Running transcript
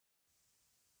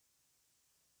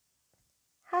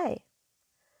Hi,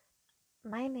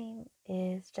 my name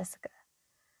is Jessica,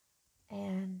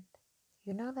 and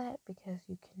you know that because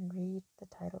you can read the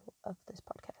title of this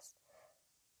podcast.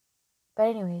 But,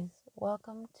 anyways,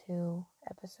 welcome to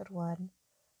episode 1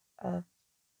 of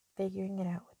Figuring It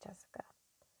Out with Jessica.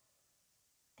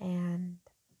 And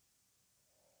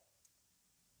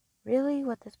really,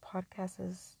 what this podcast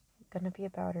is going to be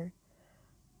about, or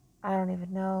I don't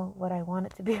even know what I want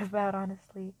it to be about,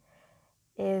 honestly,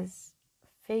 is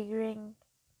figuring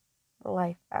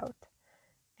life out.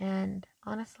 And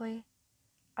honestly,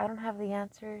 I don't have the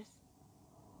answers.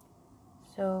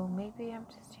 So maybe I'm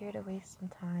just here to waste some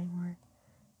time, or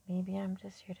maybe I'm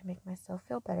just here to make myself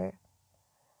feel better.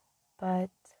 But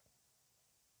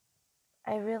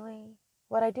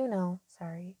what I do know,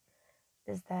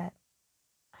 is that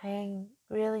I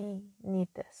really need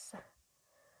this.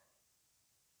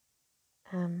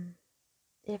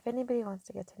 If anybody wants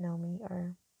to get to know me,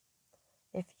 or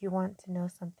if you want to know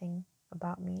something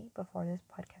about me before this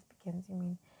podcast begins,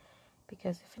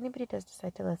 because if anybody does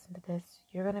decide to listen to this,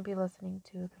 you're going to be listening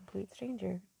to a complete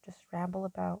stranger just ramble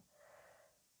about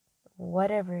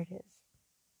whatever it is.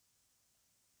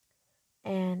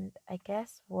 And I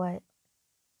guess what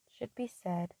should be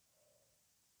said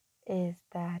is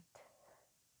that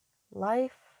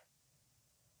life,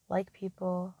 like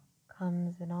people,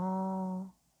 comes in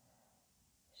all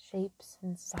shapes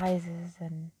and sizes,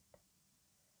 and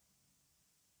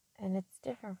it's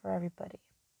different for everybody,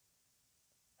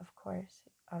 of course,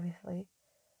 obviously.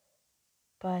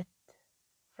 But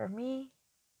for me,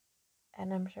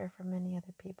 and I'm sure for many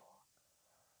other people,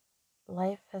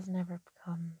 life has never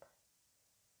become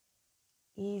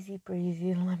easy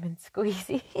breezy lemon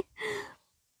squeezy.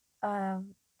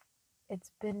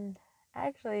 It's been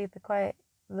actually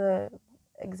the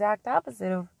exact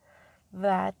opposite of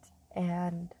that.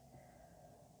 And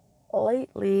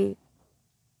lately,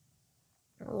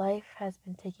 life has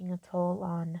been taking a toll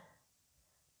on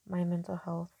my mental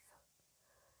health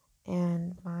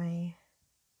and on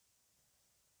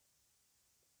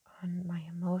my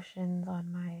emotions,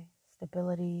 on my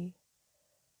stability,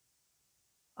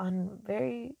 on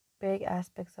very big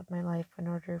aspects of my life, in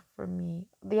order for me,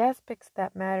 the aspects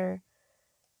that matter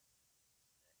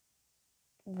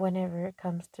whenever it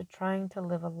comes to trying to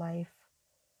live a life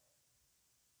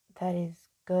that is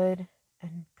good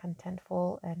and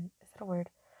contentful, and is that a word?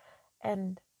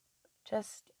 And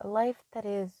just a life that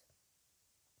is,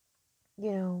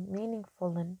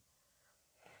 meaningful and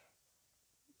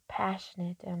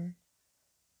passionate and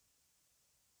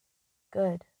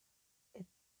good. It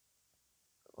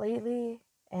lately,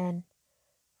 and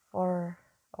for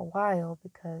a while,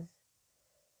 because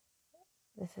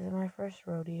this is my first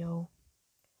rodeo,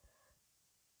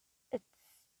 it's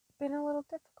been a little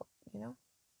difficult.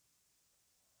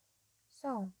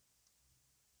 So,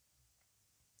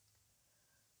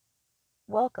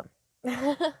 welcome.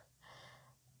 That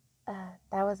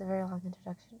was a very long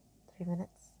introduction. 3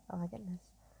 minutes. Oh my goodness.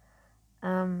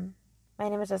 My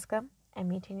name is Jessica.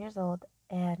 I'm 18 years old,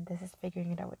 and this is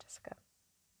Figuring It Out with Jessica.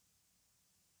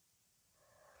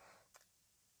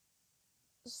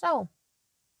 So,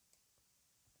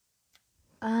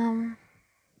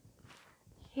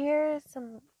 here's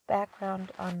some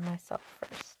background on myself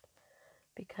first,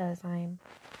 because I'm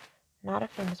not a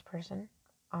famous person,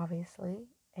 obviously,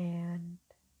 and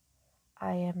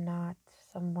I am not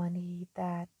somebody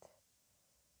that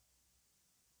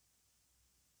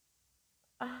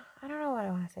I don't know what I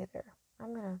want to say there.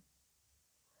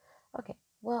 Okay,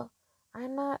 well,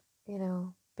 I'm not,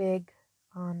 big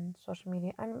on social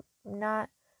media. I'm not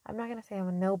going to say I'm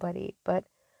a nobody, but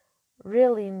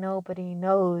really nobody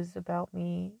knows about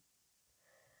me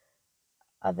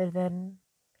other than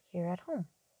here at home.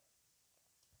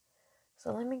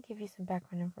 So let me give you some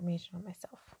background information on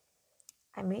myself.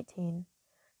 I'm 18.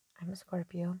 I'm a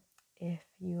Scorpio. If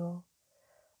you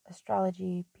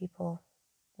astrology people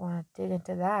want to dig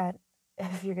into that,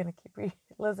 if you're going to keep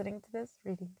listening to this,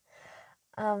 reading,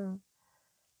 I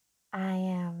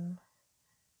am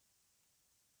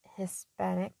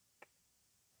Hispanic,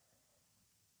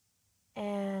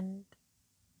 and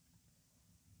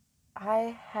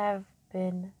I have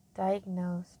been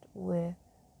diagnosed with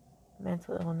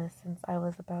mental illness since I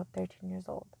was about 13 years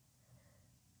old.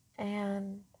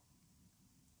 And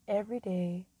every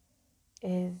day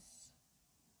is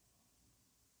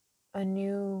a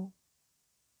new,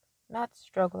 not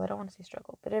struggle, I don't want to say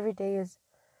struggle, but every day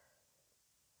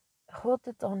holds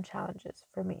its own challenges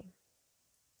for me.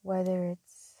 Whether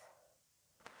it's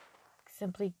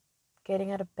simply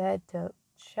getting out of bed to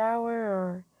shower,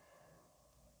 or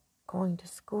going to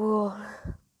school,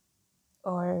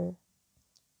 or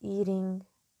eating,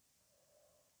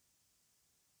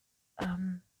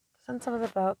 since I was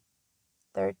about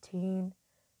 13,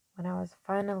 when I was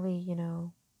finally,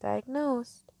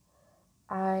 diagnosed,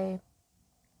 I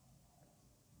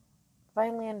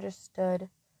finally understood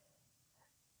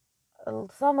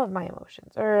some of my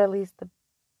emotions, or at least the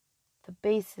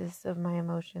basis of my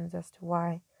emotions as to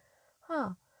why.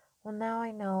 Well, now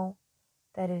I know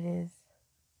that it is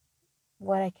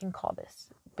what I can call this.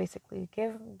 Basically,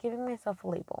 giving myself a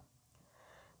label.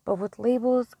 But with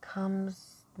labels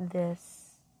comes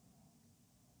this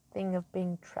thing of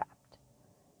being trapped.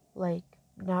 Like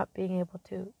not being able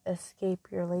to escape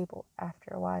your label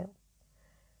after a while.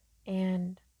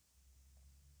 And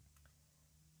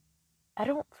I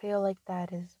don't feel like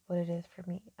that is what it is for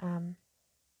me.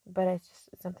 But it's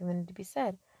something that needs to be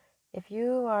said. If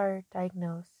you are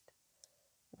diagnosed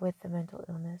with a mental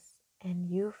illness and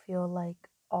you feel like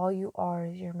all you are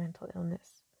is your mental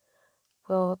illness,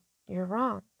 well, you're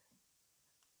wrong.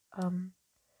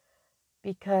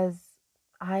 Because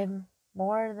I'm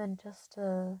more than just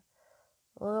a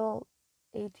little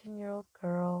 18-year-old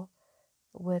girl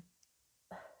with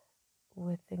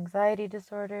anxiety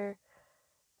disorder,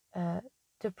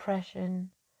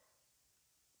 depression,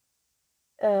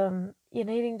 an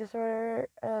eating disorder,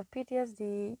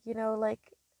 PTSD,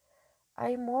 like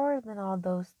I'm more than all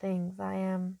those things.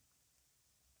 I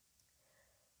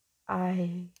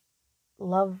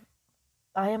love,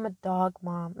 I am a dog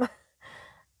mom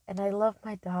and I love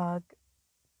my dog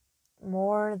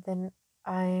more than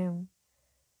I'm,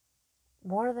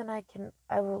 more than I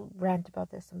will rant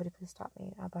about this. Somebody please stop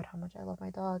me about how much I love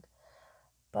my dog.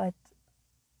 But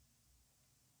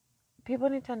people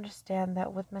need to understand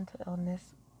that with mental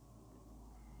illness,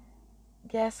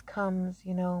 yes, comes,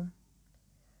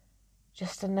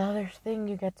 just another thing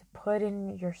you get to put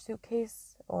in your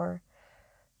suitcase, or,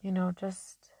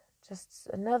 just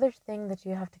another thing that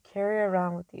you have to carry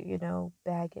around with you,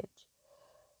 baggage.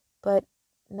 But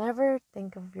never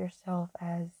think of yourself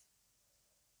as,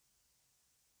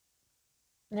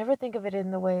 never think of it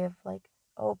in the way of like,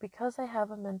 oh, because I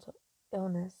have a mental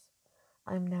illness,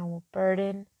 I'm now a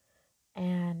burden,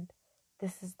 and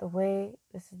this is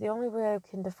the only way I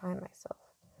can define myself.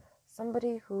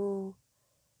 Somebody who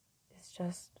is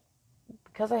just,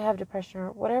 because I have depression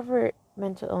or whatever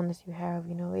mental illness you have,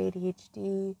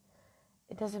 ADHD,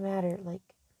 it doesn't matter. Like,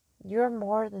 you're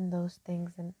more than those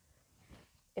things. And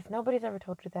if nobody's ever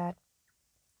told you that,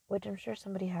 which I'm sure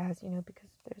somebody has, because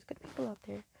there's good people out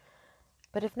there.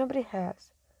 But if nobody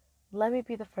has, let me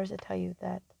be the first to tell you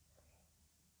that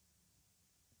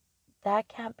that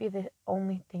can't be the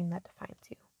only thing that defines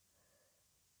you.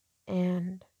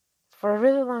 And for a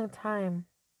really long time,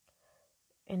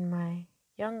 in my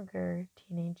younger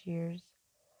teenage years,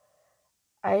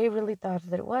 I really thought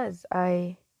that it was.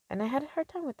 And I had a hard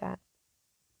time with that.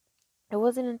 It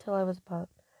wasn't until I was about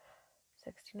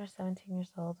 16 or 17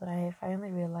 years old that I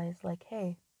finally realized, like,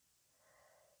 hey,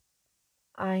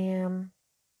 I am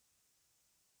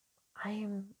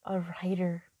a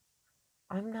writer.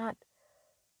 I'm not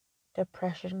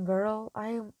depression girl.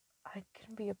 I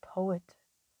can be a poet.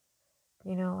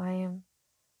 I'm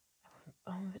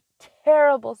a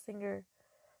terrible singer.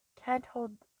 Can't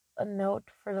hold a note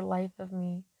for the life of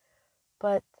me.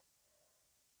 But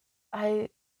I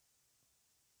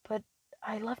but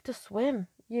I love to swim,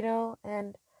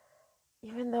 and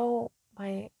even though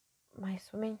my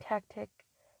swimming tactic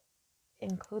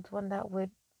includes one that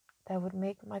would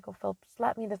make Michael Phelps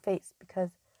slap me in the face,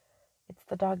 because it's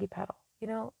the doggy paddle,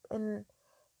 and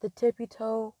the tippy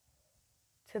toe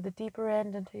to the deeper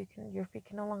end until your feet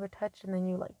can no longer touch, and then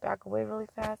you like back away really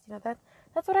fast.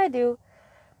 That's what I do.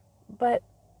 But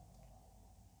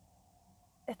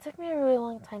it took me a really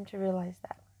long time to realize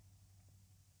that.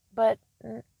 But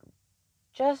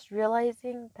just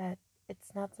realizing that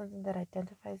it's not something that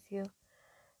identifies you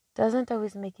doesn't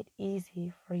always make it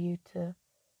easy for you to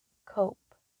cope.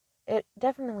 It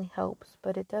definitely helps,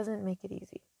 but it doesn't make it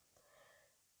easy.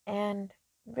 And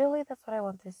really, that's what I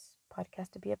want this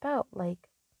podcast to be about. Like,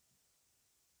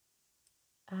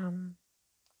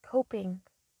 coping,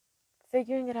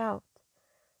 figuring it out,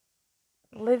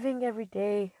 living every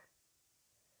day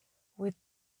with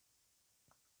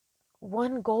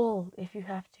one goal if you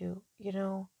have to.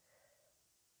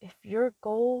 If your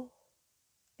goal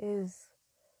is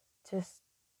just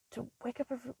to wake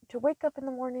up in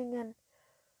the morning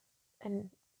and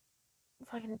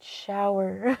fucking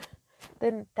shower,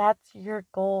 then that's your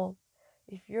goal.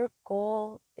 If your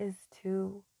goal is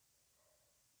to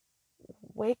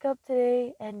wake up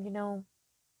today and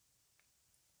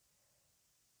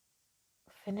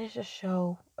finish a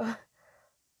show,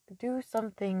 do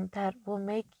something that will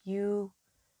make you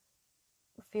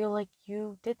feel like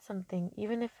you did something,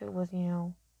 even if it was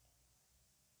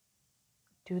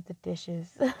do the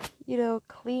dishes,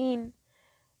 clean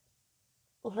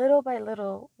little by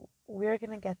little. We're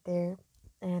gonna get there,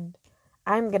 and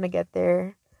I'm gonna get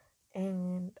there.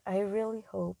 And I really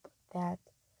hope that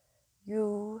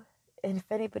you, and if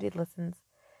anybody listens,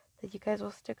 that you guys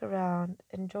will stick around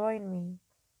and join me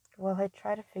while I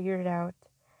try to figure it out.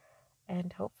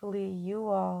 And hopefully, you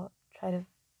all try to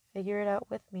figure it out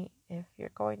with me if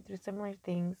you're going through similar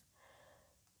things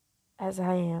as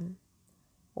I am,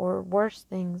 or worse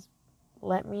things.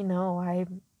 Let me know. I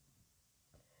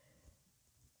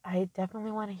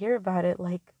definitely want to hear about it.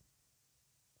 Like,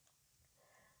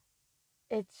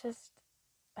 it's just,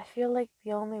 I feel like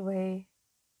the only way,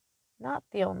 not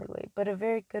the only way, but a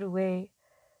very good way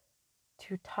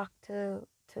to to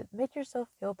make yourself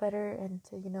feel better and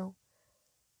to,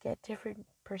 get different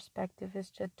perspective is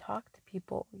to talk to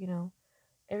people.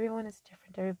 Everyone is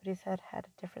different. Everybody's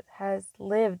has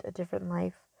lived a different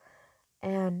life.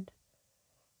 And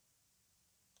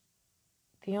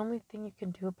the only thing you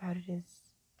can do about it is,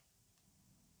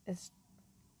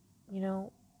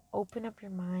 open up your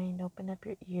mind, open up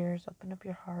your ears, open up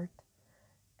your heart,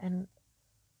 and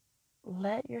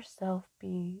let yourself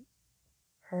be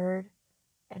heard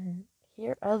and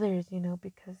hear others,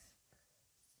 because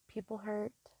people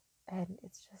hurt, and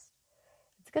it's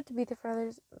good to be there for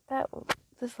others.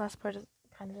 This last part is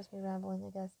kind of just me rambling,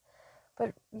 I guess.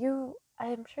 But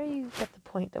I'm sure you get the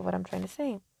point of what I'm trying to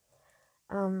say.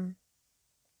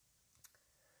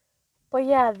 But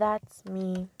yeah, that's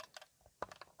me.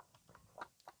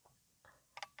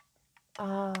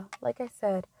 Like I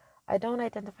said, I don't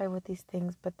identify with these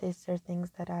things, but these are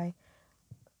things that I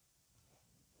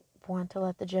want to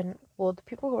let the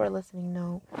people who are listening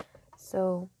know,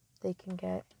 so they can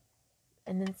get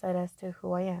an insight as to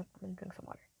who I am. I'm gonna drink some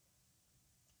water.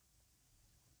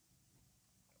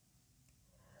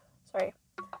 Sorry.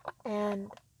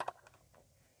 And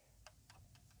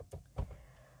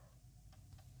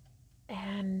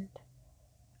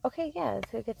okay, yeah,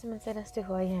 to get some insight as to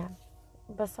who I am.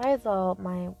 Besides all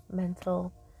my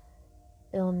mental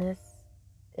illness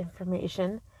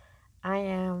information, I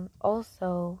am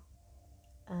also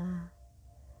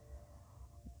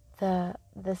the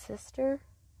sister,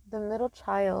 the middle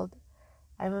child.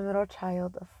 I'm a middle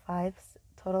child of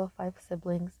total of 5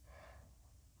 siblings.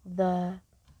 The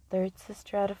third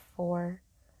sister out of 4,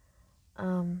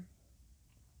 and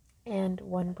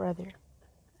one brother.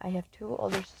 I have 2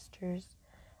 older sisters,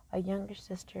 a younger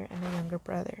sister, and a younger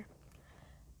brother.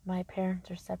 My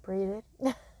parents are separated,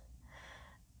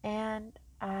 and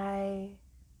I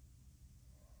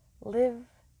live.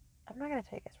 I'm not gonna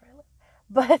tell you guys where I live,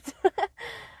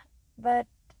 but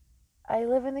I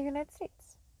live in the United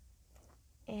States,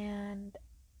 and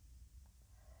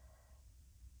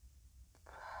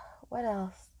what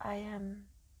else? I am.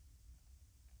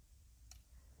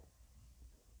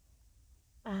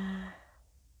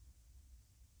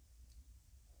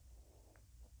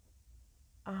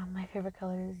 My favorite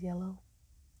color is yellow.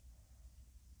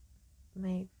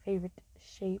 My favorite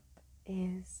shape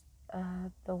is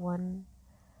the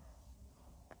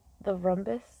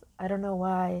rhombus. I don't know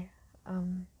why.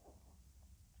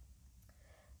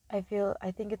 I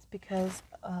think it's because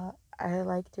I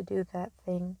like to do that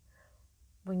thing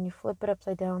when you flip it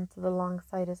upside down so the long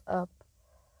side is up,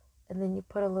 and then you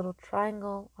put a little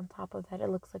triangle on top of that. It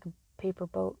looks like a paper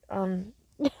boat.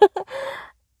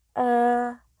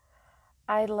 uh,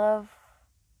 I love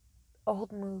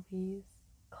old movies,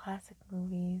 classic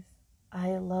movies.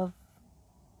 I love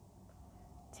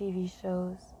TV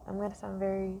shows. I'm gonna sound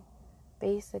very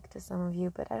basic to some of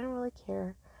you, but I don't really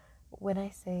care when I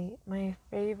say my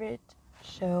favorite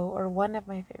show, or one of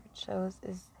my favorite shows,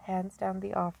 is hands down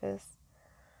The Office.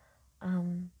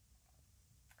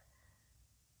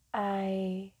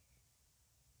 I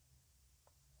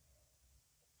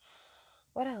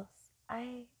what else?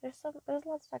 There's a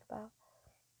lot to talk about,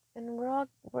 and we're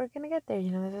gonna get there.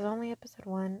 This is only episode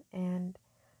 1, and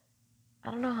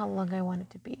I don't know how long I want it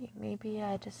to be. Maybe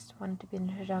I just want it to be an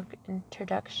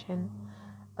introduction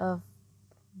of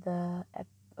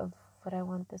of what I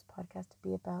want this podcast to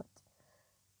be about,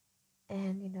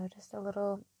 and just a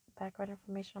little background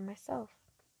information on myself.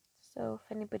 So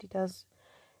if anybody does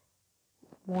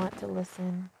want to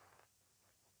listen,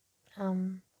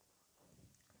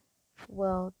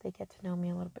 well, they get to know me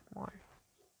a little bit more.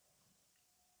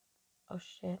 Oh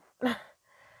shit.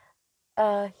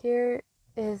 Here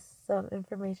is some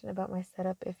information about my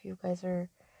setup if you guys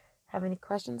have any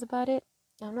questions about it.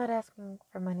 I'm not asking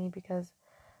for money because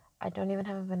I don't even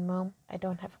have a Venmo. I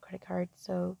don't have a credit card,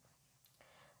 so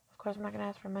of course I'm not gonna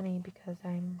ask for money because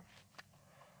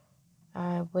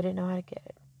I wouldn't know how to get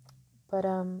it. But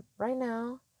right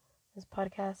now This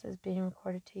podcast is being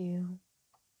recorded to you,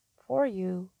 for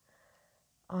you,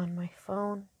 on my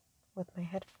phone with my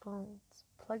headphones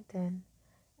plugged in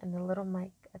and the little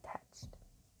mic attached.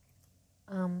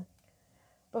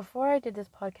 Before I did this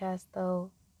podcast,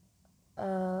 though,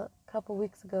 a couple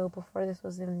weeks ago, before this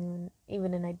was even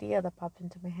an idea that popped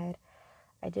into my head,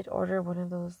 I did order one of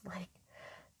those like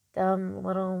dumb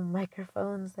little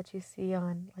microphones that you see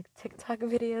on like TikTok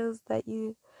videos that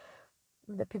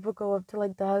people go up to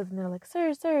like dogs and they're like,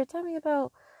 sir, tell me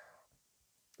about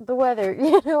the weather,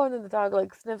 and then the dog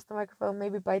like sniffs the microphone,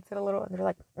 maybe bites it a little, and they're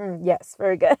like, yes,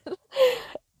 very good.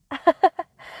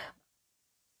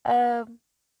 I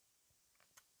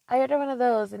ordered one of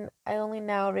those, and I only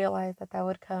now realize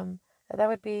that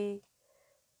would be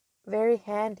very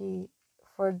handy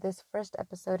for this first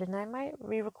episode, and I might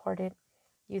re-record it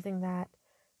using that,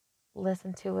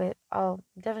 listen to it. I'm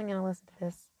definitely going to listen to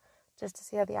this just to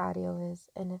see how the audio is,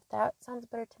 and if that sounds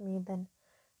better to me, then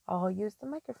I'll use the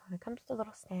microphone. It comes with a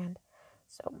little stand,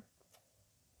 so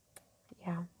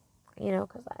yeah,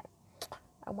 because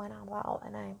I went all out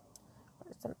and I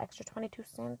ordered some extra 22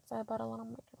 cents. I bought a little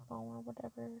microphone or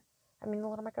whatever. A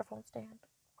little microphone stand.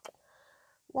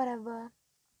 Whatever.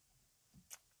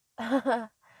 But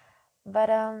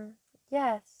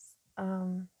yes,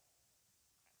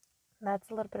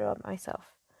 that's a little bit about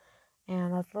myself,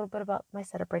 and that's a little bit about my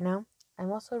setup right now.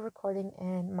 I'm also recording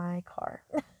in my car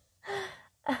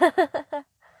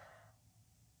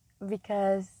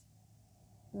because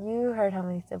you heard how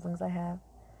many siblings I have.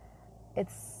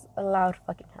 It's a loud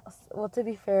fucking house. Well, to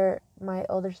be fair, my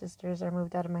older sisters are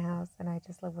moved out of my house, and I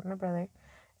just live with my brother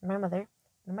and my mother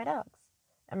and my dogs,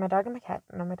 and my dog and my cat,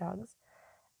 and my dogs.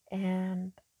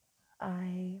 And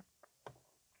I'm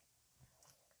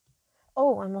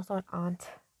also an aunt.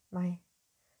 My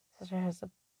sister has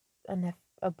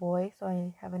a boy, so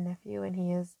I have a nephew, and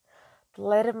he is the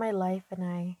light of my life.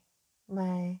 And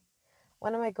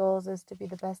one of my goals is to be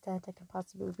the best aunt I can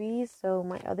possibly be, so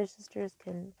my other sisters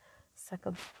can suck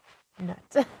a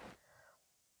nut.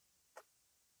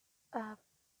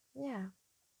 Yeah.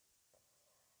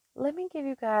 Let me give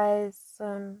you guys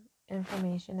some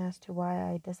information as to why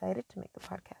I decided to make the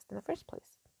podcast in the first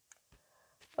place.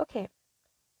 Okay.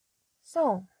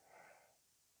 So,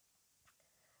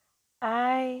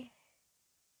 I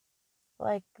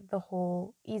like the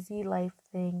whole easy life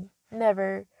thing.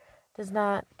 Never, does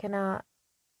not, cannot,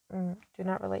 do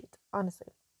not relate,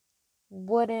 honestly.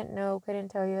 Wouldn't know, couldn't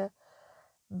tell you.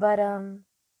 But,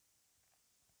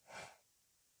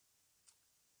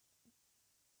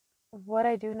 what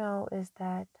I do know is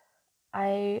that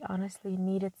I honestly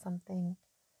needed something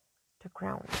to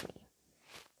ground me.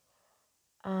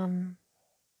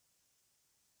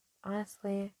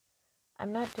 Honestly,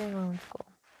 I'm not doing well in school.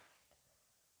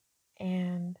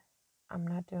 And I'm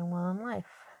not doing well in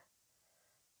life.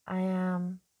 I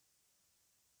am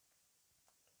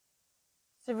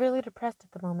severely depressed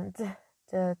at the moment,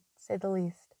 to say the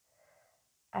least.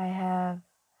 I have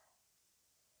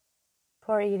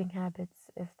poor eating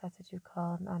habits, if that's what you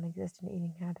call non-existent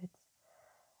eating habits.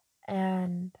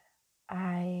 And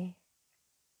I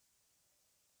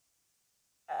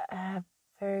have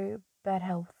very bad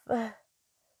health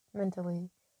mentally.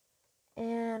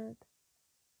 And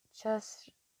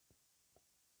just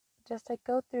I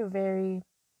go through very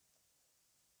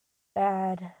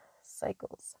bad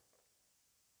cycles.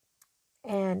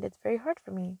 And it's very hard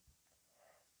for me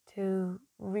to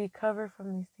recover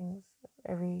from these things.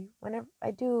 Whenever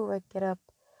I do, I get up,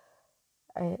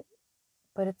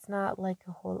 but it's not like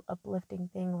a whole uplifting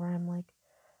thing where I'm like,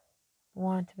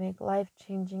 want to make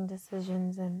life-changing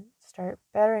decisions and start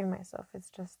bettering myself. It's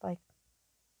just like,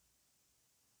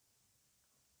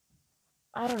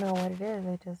 I don't know what it is.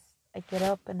 I get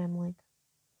up and I'm like,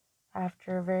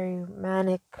 after a very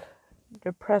manic,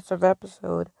 depressive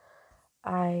episode,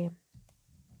 I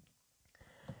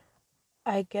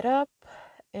get up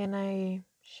and I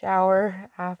shower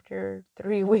after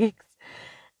 3 weeks,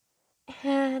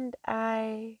 and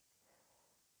I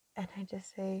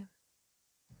just say,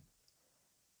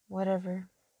 whatever,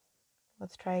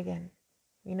 let's try again,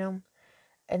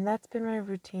 and that's been my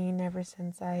routine ever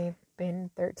since I've been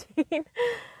 13.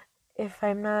 if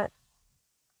I'm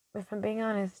being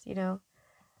honest,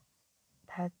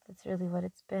 that's really what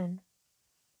it's been.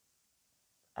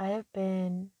 I have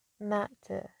been, not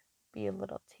to be a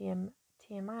little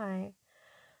TMI,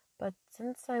 but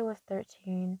since I was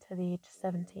 13 to the age of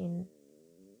 17,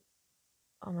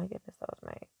 oh my goodness, that was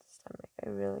my stomach. I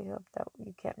really hope that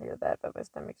you can't hear that, but my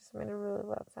stomach just made a really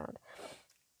loud sound.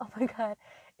 Oh my god,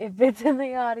 if it's in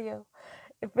the audio,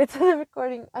 if it's in the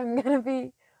recording, I'm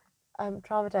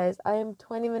traumatized. I am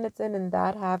 20 minutes in and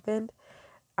that happened.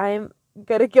 I'm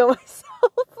gonna kill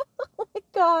myself. Oh my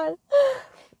god.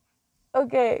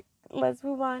 Okay, let's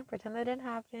move on. Pretend that didn't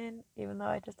happen, even though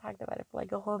I just talked about it for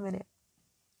like a whole minute.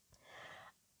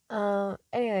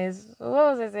 Anyways, what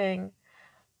was I saying?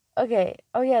 Okay,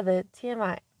 oh yeah, the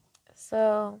TMI.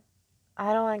 So,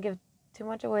 I don't want to give too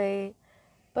much away,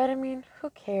 but I mean, who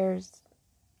cares?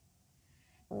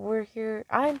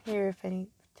 I'm here, if any,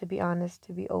 to be honest,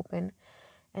 to be open,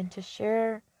 and to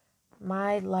share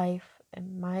my life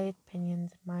and my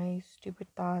opinions, my stupid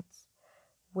thoughts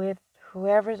with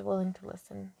whoever's willing to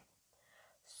listen.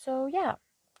 So, yeah,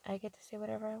 I get to say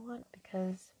whatever I want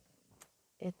because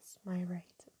it's my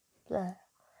right. Blah.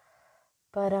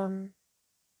 But,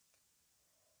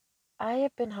 I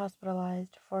have been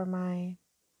hospitalized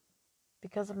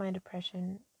because of my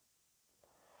depression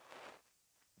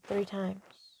 3 times.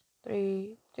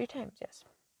 Three times, yes.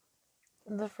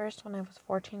 The first one I was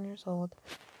 14 years old.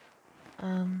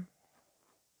 And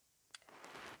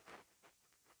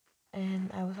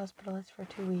I was hospitalized for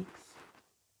 2 weeks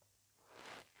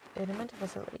in a mental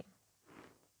facility.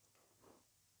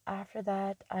 After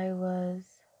that, I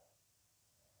was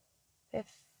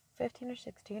 15 or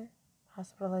 16,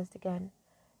 hospitalized again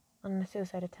on a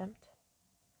suicide attempt.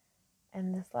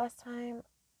 And this last time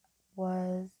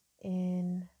was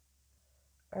in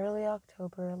early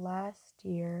October last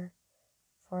year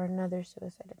for another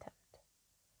suicide attempt.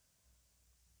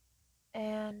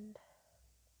 And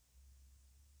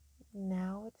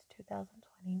now it's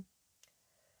 2020,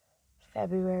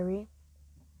 February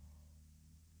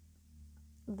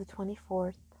the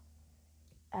 24th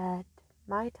at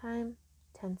my time,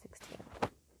 10:16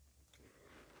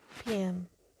 p.m.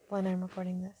 when I'm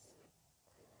recording this.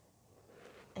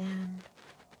 And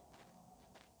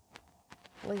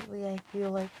lately I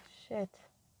feel like shit.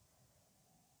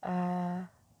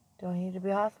 Do I need to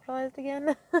be hospitalized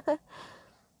again?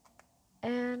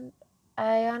 And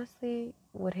I honestly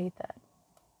would hate that.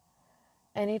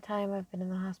 Anytime I've been in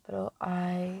the hospital,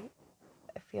 I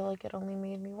feel like it only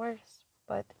made me worse.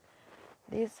 But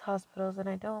these hospitals, and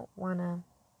I don't want to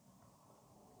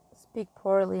speak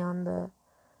poorly on the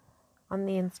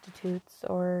institutes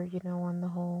or, on the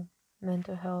whole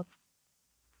mental health,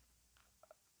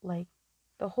 like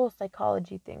the whole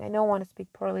psychology thing. I don't want to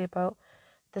speak poorly about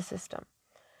the system.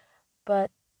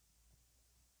 But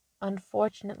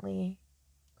unfortunately,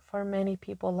 for many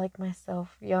people like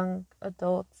myself, young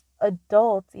adults,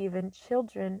 even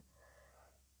children,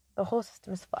 the whole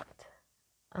system is fucked.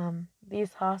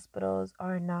 These hospitals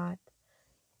are not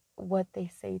what they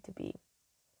say to be.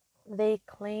 They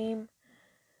claim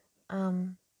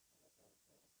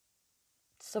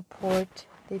support.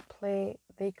 They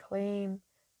claim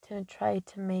to try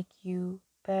to make you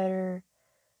better,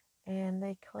 and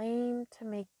they claim to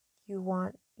make you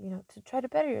want, to try to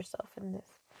better yourself in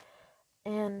this.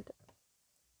 And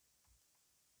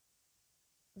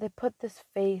they put this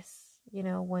face,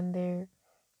 when they're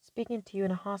speaking to you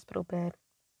in a hospital bed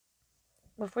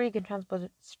before you can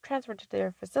transfer to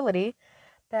their facility,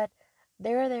 that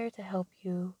they're there to help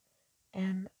you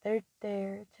and they're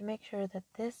there to make sure that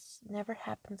this never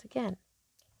happens again.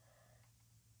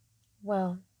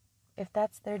 Well, if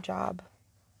that's their job,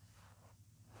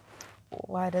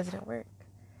 why doesn't it work?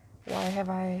 Why have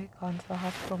I gone to the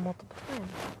hospital multiple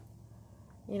times?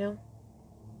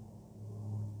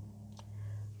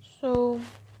 So,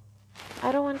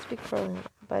 I don't want to speak for them,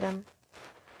 but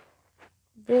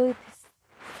really,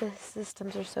 the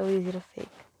systems are so easy to fake.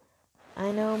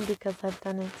 I know because I've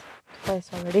done it twice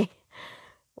already,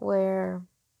 where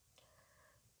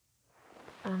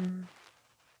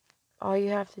all you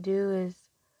have to do is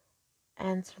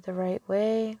answer the right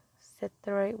way, sit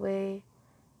the right way,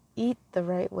 eat the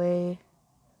right way,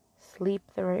 sleep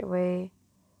the right way,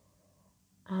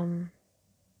 and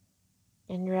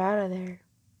you're out of there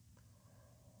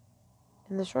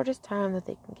in the shortest time that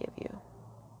they can give you.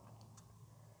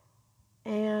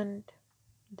 And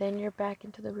then you're back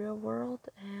into the real world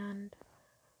and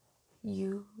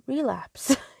you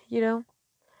relapse,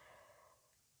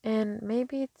 And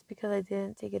maybe it's because I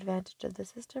didn't take advantage of the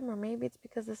system, or maybe it's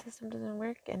because the system doesn't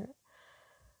work. And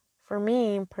for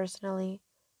me personally,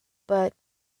 but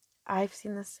I've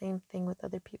seen the same thing with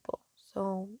other people.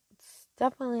 So it's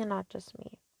definitely not just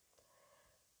me.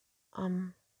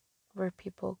 Where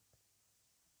people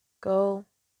go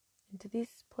into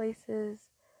these places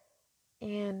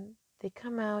and they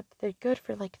come out, they're good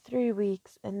for like 3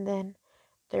 weeks, and then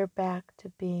they're back to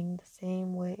being the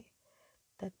same way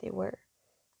that they were.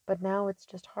 But now it's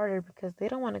just harder because they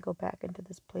don't want to go back into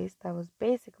this place that was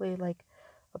basically like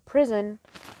a prison,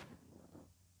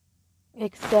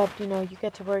 except, you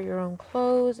get to wear your own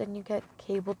clothes and you get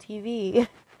cable TV.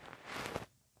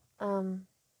 Um,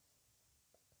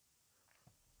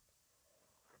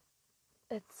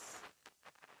 it's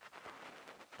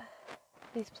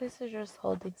these places are just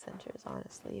holding centers.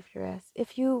 Honestly,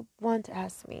 if you want to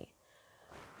ask me,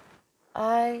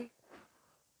 I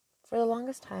for the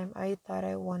longest time I thought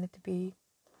I wanted to be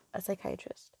a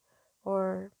psychiatrist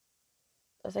or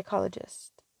a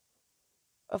psychologist,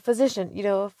 a physician.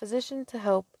 A physician to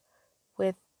help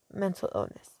with mental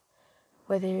illness.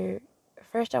 Whether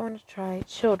first I want to try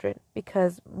children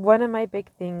because one of my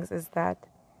big things is that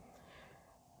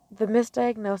the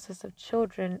misdiagnosis of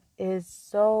children is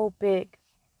so big.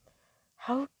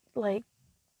 How, like,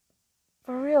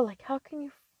 for real, like, how can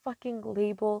you fucking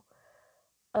label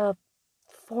a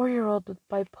 4-year-old with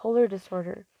bipolar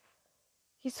disorder?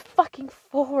 He's fucking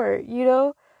 4.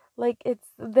 Like, it's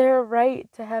their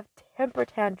right to have temper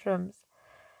tantrums.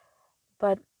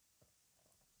 But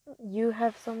you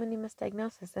have so many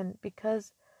misdiagnoses, and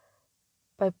because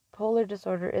bipolar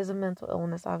disorder is a mental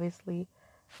illness, obviously,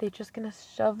 they're just gonna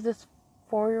shove this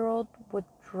 4-year-old with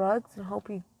drugs and hope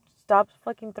he stops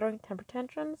fucking throwing temper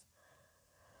tantrums.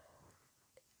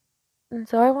 And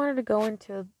so I wanted to go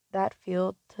into that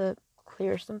field to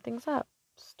clear some things up,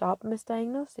 stop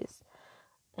misdiagnoses.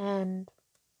 And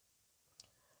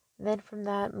then from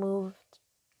that moved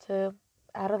to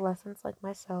adolescents like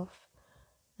myself,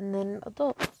 and then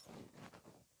adults.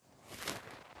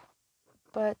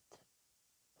 But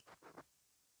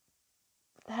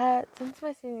that since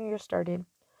my senior year started,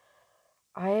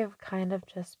 I have kind of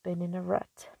just been in a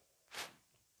rut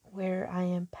where I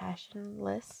am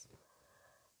passionless,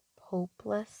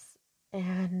 hopeless,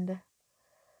 and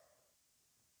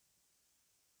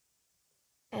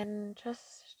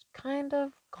just kind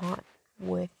of gone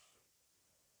with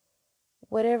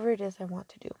whatever it is I want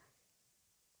to do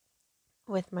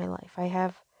with my life. I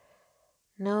have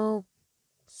no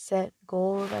set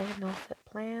goals, I have no set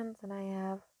plans, and I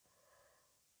have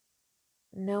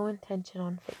no intention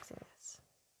on fixing this.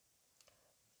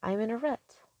 I'm in a rut.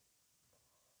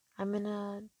 I'm in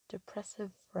a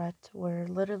depressive rut where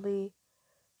literally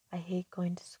I hate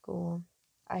going to school.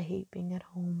 I hate being at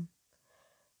home.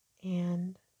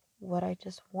 And what I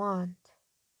just want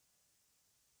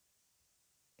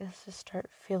is to start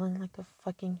feeling like a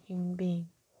fucking human being.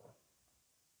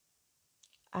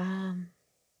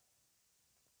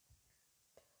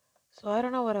 So I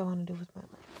don't know what I want to do with my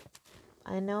life.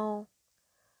 I know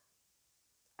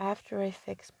after I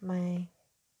fix myself,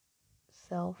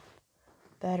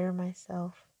 better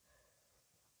myself,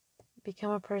 become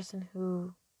a person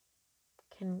who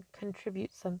can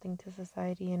contribute something to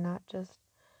society and not just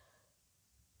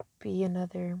be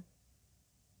another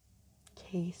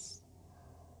case.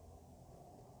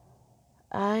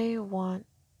 I want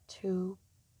to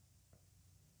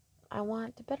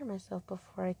better myself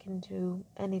before I can do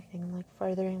anything like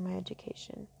furthering my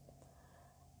education.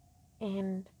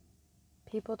 And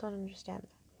people don't understand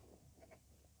that.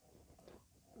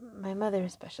 My mother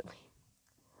especially.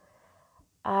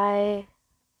 I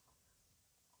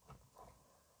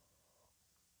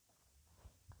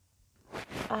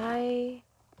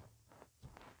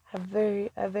have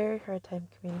a very hard time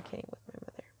communicating with my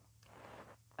mother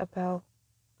about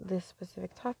this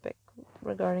specific topic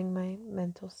regarding my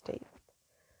mental state,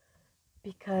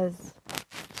 because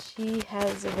she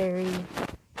has a very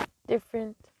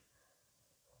different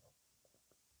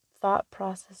thought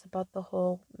process about the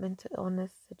whole mental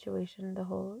illness situation, the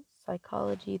whole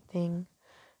psychology thing,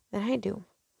 than I do.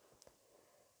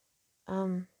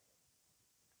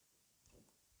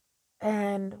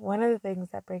 And one of the things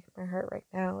that breaks my heart right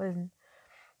now, and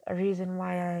a reason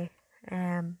why I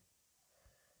am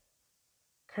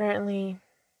currently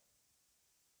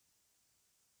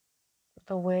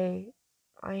the way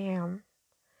I am,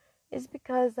 is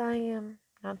because I am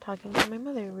not talking to my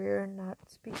mother. We're not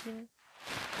speaking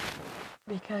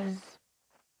because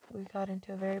we got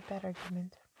into a very bad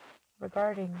argument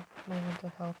regarding my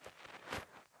mental health,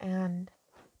 and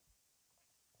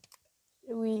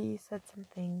we said some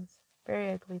things,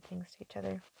 very ugly things to each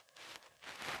other,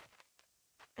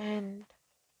 and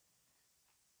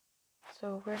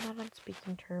so we're not on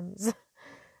speaking terms,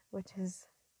 which is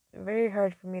very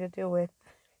hard for me to deal with.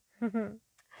 Oh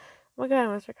my god, I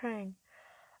almost start crying.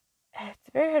 It's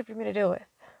very hard for me to deal with,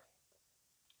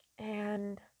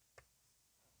 and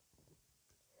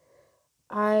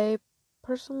I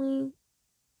personally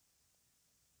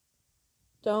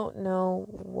don't know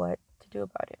what to do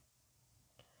about it.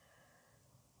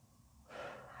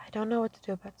 I don't know what to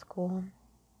do about school,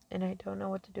 and I don't know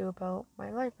what to do about my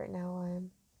life right now.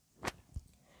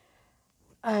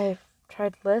 I've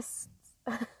tried lists,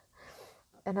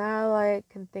 and all I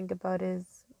can think about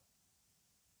is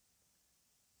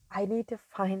I need to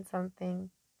find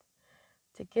something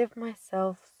to give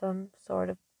myself some sort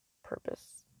of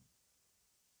purpose.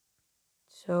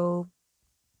 So,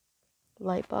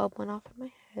 light bulb went off in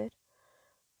my head,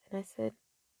 and I said,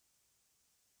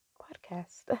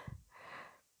 podcast.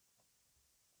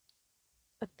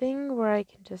 A thing where I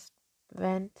can just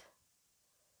vent,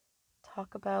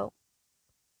 talk about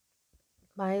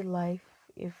my life,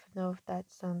 if that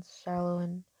sounds shallow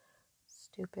and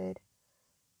stupid,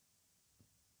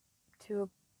 to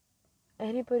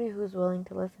anybody who's willing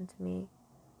to listen to me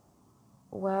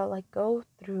while I go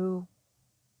through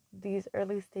these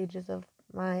early stages of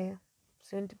my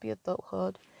soon to be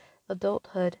adulthood,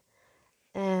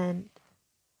 and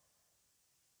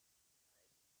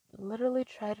literally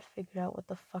try to figure out what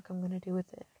the fuck I'm gonna do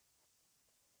with it.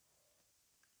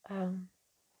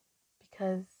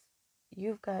 Because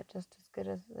you've got just as good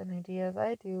as an idea as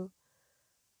I do,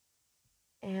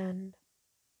 and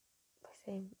I'm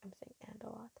saying and a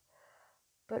lot,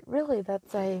 but really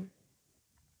other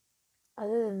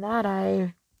than that,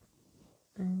 I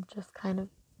am just kind of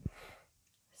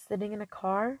sitting in a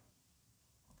car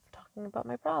talking about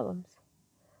my problems.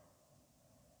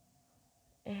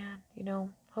 And,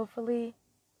 hopefully,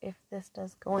 if this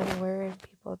does go anywhere and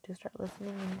people do start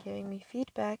listening and giving me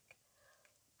feedback,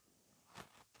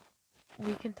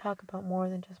 we can talk about more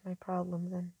than just my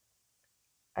problems, and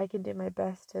I can do my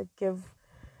best to give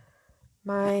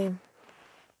my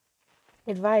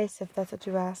advice, if that's what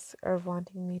you ask or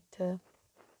wanting me to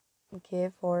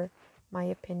give, or my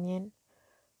opinion,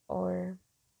 or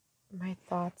my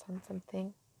thoughts on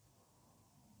something.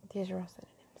 These are all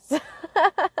synonyms.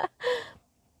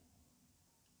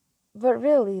 But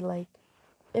really,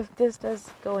 if this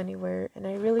does go anywhere, and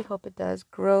I really hope it does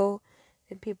grow,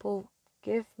 and people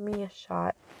give me a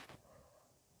shot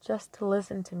just to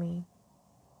listen to me,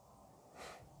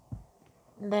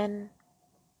 then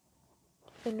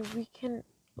we can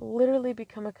literally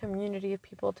become a community of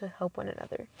people to help one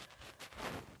another.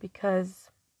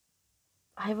 Because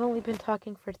I've only been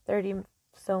talking for 30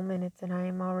 so minutes, and I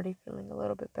am already feeling a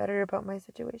little bit better about my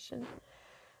situation.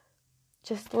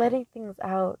 Just letting things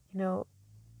out, and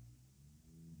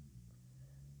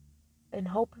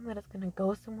hoping that it's going to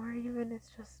go somewhere even,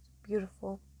 it's just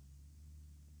beautiful.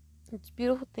 It's a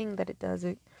beautiful thing that it does.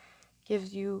 It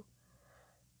gives you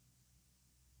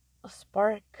a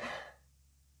spark,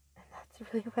 and that's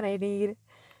really what I need,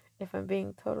 if I'm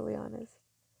being totally honest.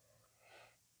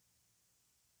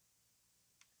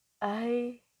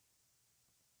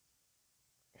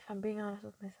 If I'm being honest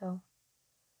with myself,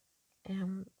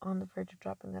 am on the verge of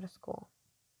dropping out of school.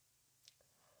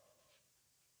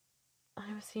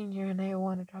 I'm a senior and I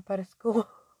want to drop out of school.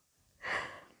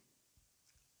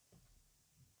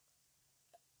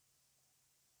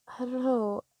 I don't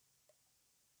know.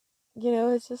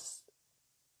 It's just,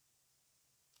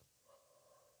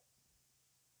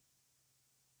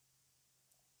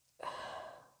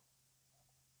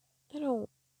 I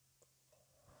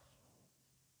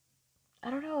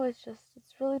don't know. It's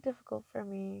really difficult for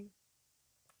me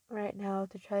right now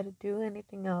to try to do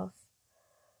anything else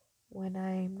when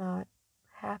I'm not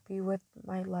happy with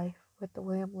my life, with the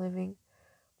way I'm living,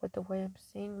 with the way I'm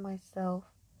seeing myself,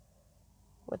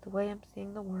 with the way I'm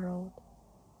seeing the world.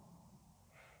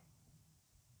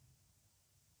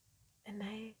 And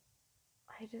I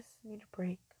just need a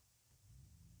break.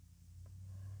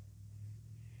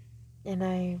 And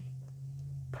I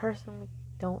personally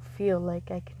don't feel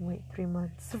like I can wait 3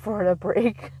 months for a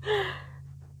break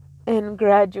and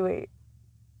graduate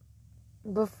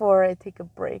before I take a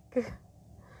break.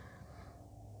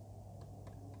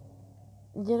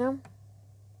 you know?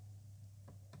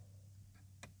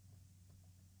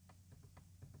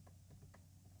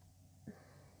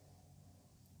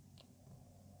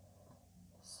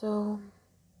 So,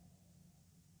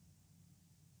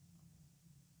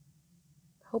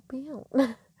 help me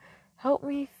out. Help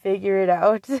me figure it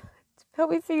out.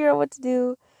 Help me figure out what to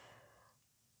do.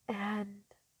 And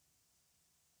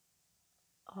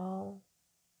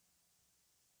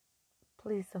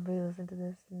please somebody listen to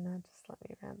this and not just let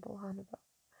me ramble on about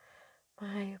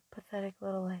my pathetic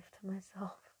little life to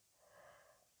myself.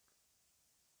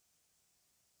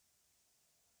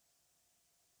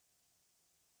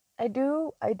 I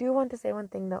do want to say one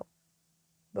thing though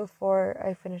before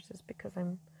I finish this, because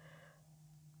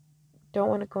don't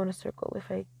want to go in a circle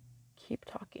if I keep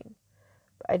talking.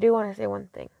 But I do want to say one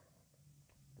thing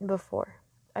before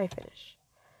I finish.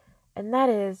 And that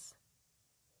is,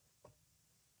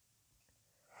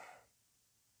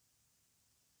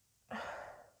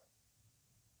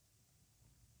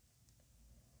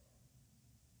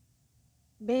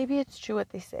 maybe it's true what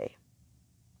they say,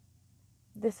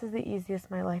 this is the easiest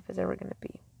my life is ever going to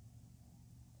be.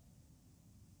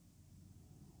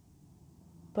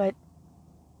 But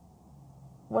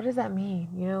what does that mean?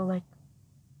 Like,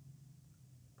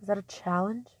 is that a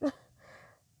challenge?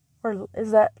 Or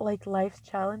is that like life's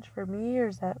challenge for me, or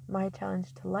is that my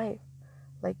challenge to life?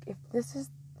 Like, if this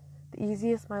is the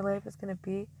easiest my life is going to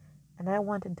be and I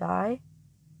want to die,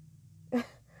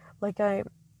 like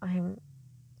I'm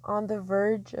on the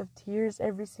verge of tears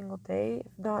every single day,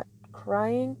 if not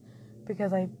crying,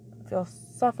 because I feel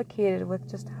suffocated with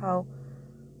just how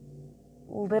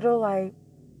little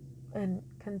and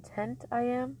content I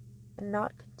am, and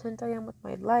not content I am with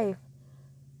my life,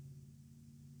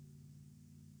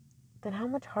 then how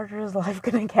much harder is life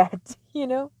gonna get,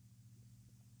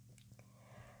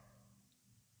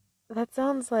 That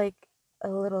sounds like a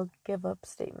little give up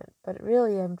statement, but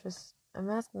really I'm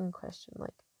asking a question,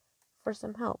 like, for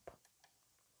some help.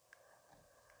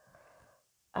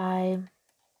 I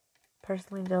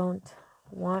personally don't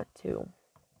want to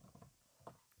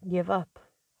give up,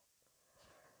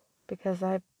 because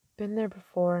I've been there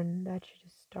before, and that shit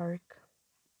is dark,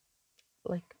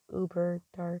 like uber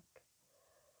dark,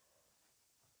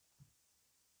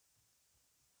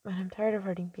 and I'm tired of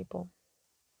hurting people.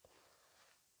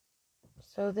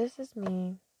 So this is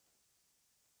me,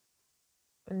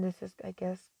 and this is, I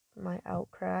guess, my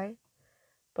outcry,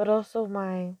 but also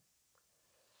my,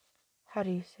 how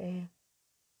do you say,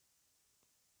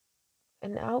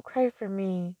 an outcry for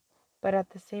me, but at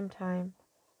the same time,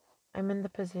 I'm in the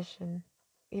position,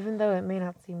 even though it may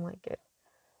not seem like it,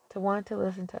 to want to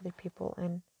listen to other people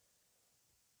and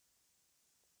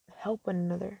help one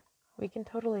another. We can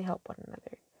totally help one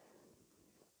another.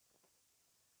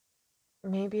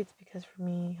 Maybe it's because for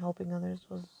me, helping others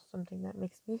was something that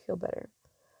makes me feel better.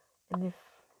 And if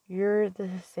you're the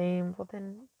same, well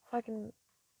then fucking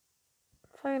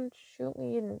shoot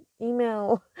me an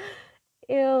email.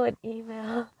 Ew, an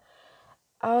email.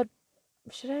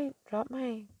 Should I drop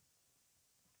my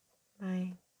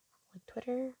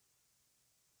Twitter?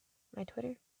 My Twitter?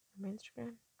 Or my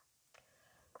Instagram?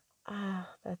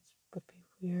 That would be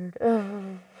weird.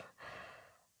 Ugh.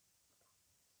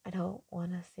 I don't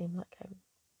want to seem like I'm,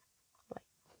 like,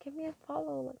 give me a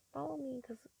follow, like, follow me,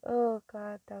 because, oh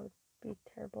god, that would be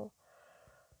terrible.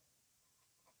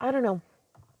 I don't know.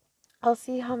 I'll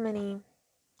see how many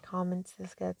comments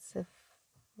this gets,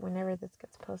 whenever this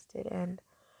gets posted, and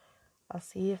I'll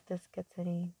see if this gets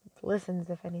any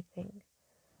listens, if anything.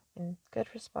 And good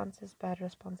responses, bad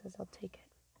responses, I'll take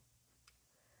it.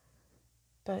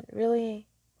 But really,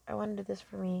 I want to do this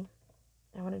for me.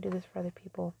 I want to do this for other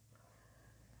people.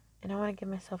 And I want to give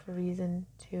myself a reason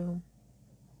to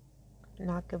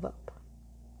not give up.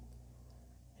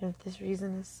 And if this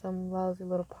reason is some lousy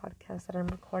little podcast that I'm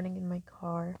recording in my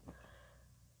car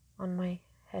on my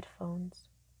headphones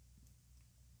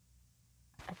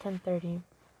at 10:30,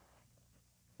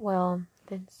 well,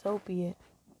 then so be it.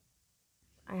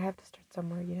 I have to start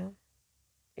somewhere,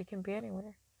 It can be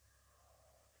anywhere.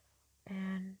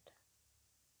 And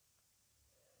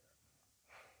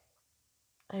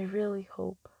I really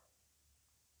hope,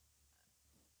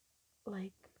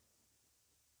 like,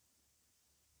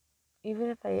 even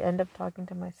if I end up talking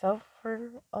to myself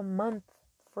for a month,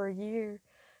 for a year,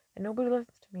 and nobody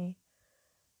listens to me,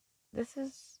 it's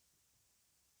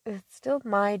still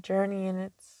my journey,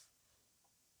 and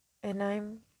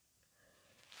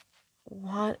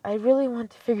I really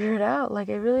want to figure it out. Like,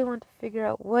 I really want to figure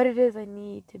out what it is I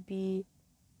need to be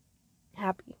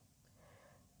happy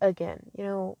again.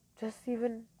 Just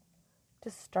even to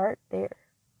start there,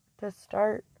 to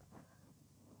start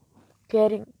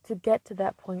get to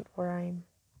that point where I'm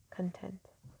content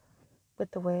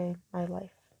with the way my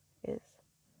life is.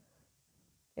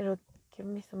 It'll give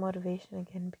me some motivation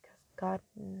again, because God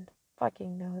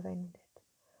fucking knows I need it.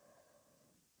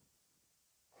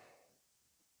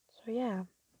 So yeah,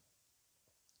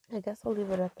 I guess I'll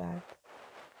leave it at that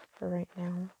for right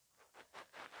now.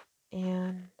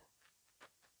 And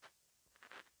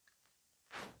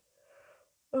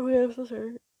oh yeah, I'm so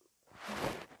sorry.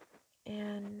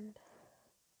 And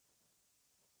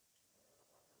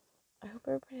I hope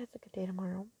everybody has a good day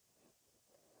tomorrow.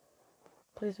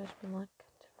 Please wish me luck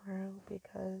tomorrow,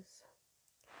 because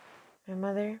my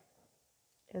mother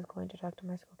is going to talk to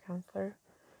my school counselor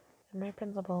and my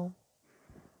principal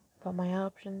about my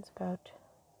options about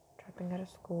dropping out of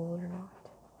school or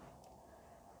not,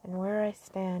 and where I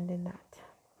stand in that.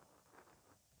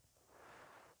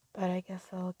 But I guess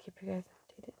I'll keep you guys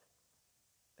updated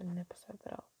in an episode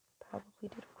that I'll probably do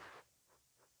tomorrow.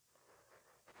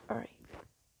 Alright.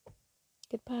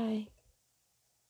 Goodbye.